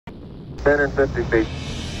1050 feet.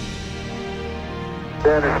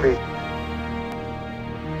 200 feet.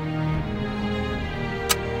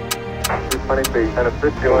 220 feet. And a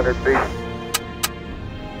 200 feet.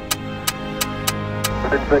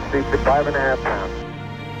 160 to 5.5 pounds.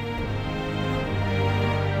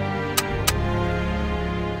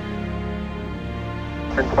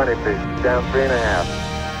 120 feet. Down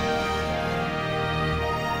 3.5.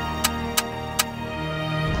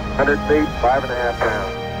 100 feet, 5.5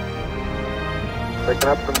 pounds. Picking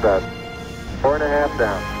up some dust. 4.5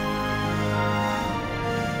 down.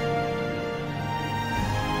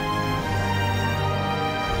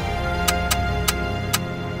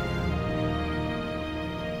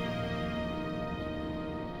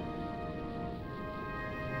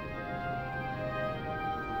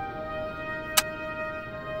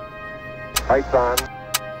 Lights on.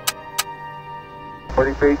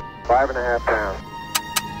 40 feet, 5.5 pounds.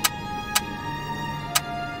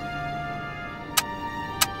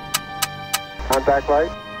 Contact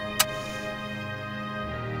light.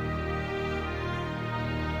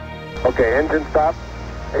 Okay, engine stop.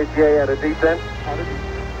 ATA at a descent.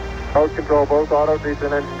 Mode control both auto,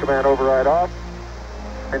 descent engine command override off.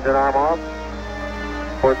 Engine arm off.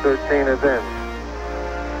 413 is in.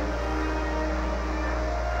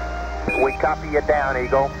 We copy you down,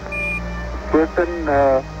 Eagle. Listen,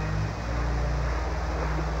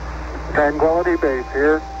 Tranquility Base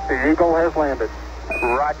here. The Eagle has landed.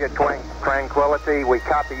 Roger, Tranquility. We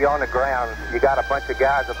copy you on the ground. You got a bunch of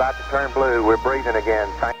guys about to turn blue. We're breathing again.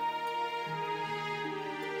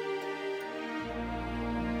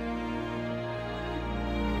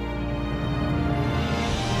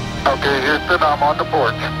 Okay, Houston, I'm on the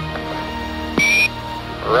porch.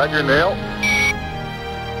 Roger, Neil.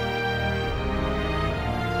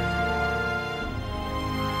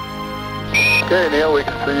 Okay, Neil, we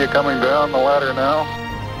can see you coming down the ladder now.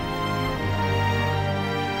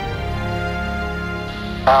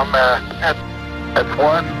 That's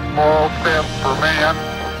one small step for man,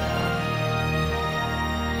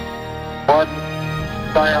 one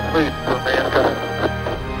giant leap for mankind.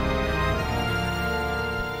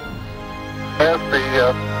 As the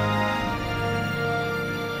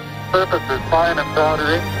surface is fine and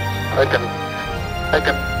powdery, I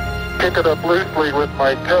can pick it up loosely with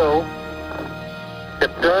my toe.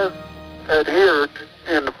 It does adhere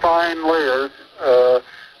in fine layers,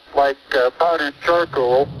 like powdered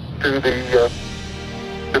charcoal, to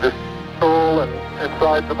the sole and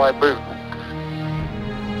sides of my boot.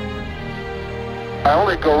 I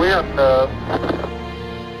only go in a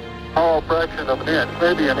small fraction of an inch,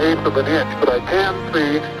 maybe an eighth of an inch, but I can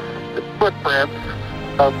see the footprints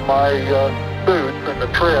of my boots and the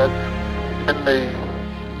treads in the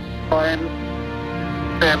fine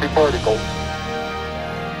sandy particles.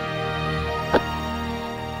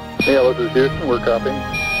 Neil, this is Houston, we're copying.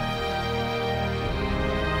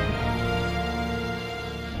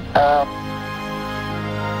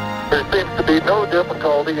 There seems to be no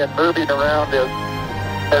difficulty in moving around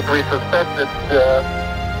as we suspected.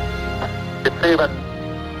 It's even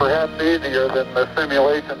perhaps easier than the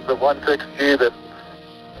simulations of 16G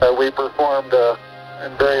that we performed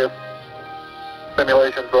in various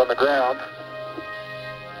simulations on the ground.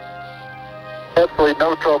 Absolutely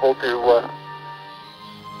no trouble to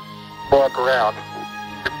walk around.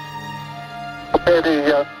 Okay,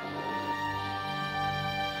 the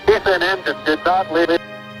descent engine did not leave it.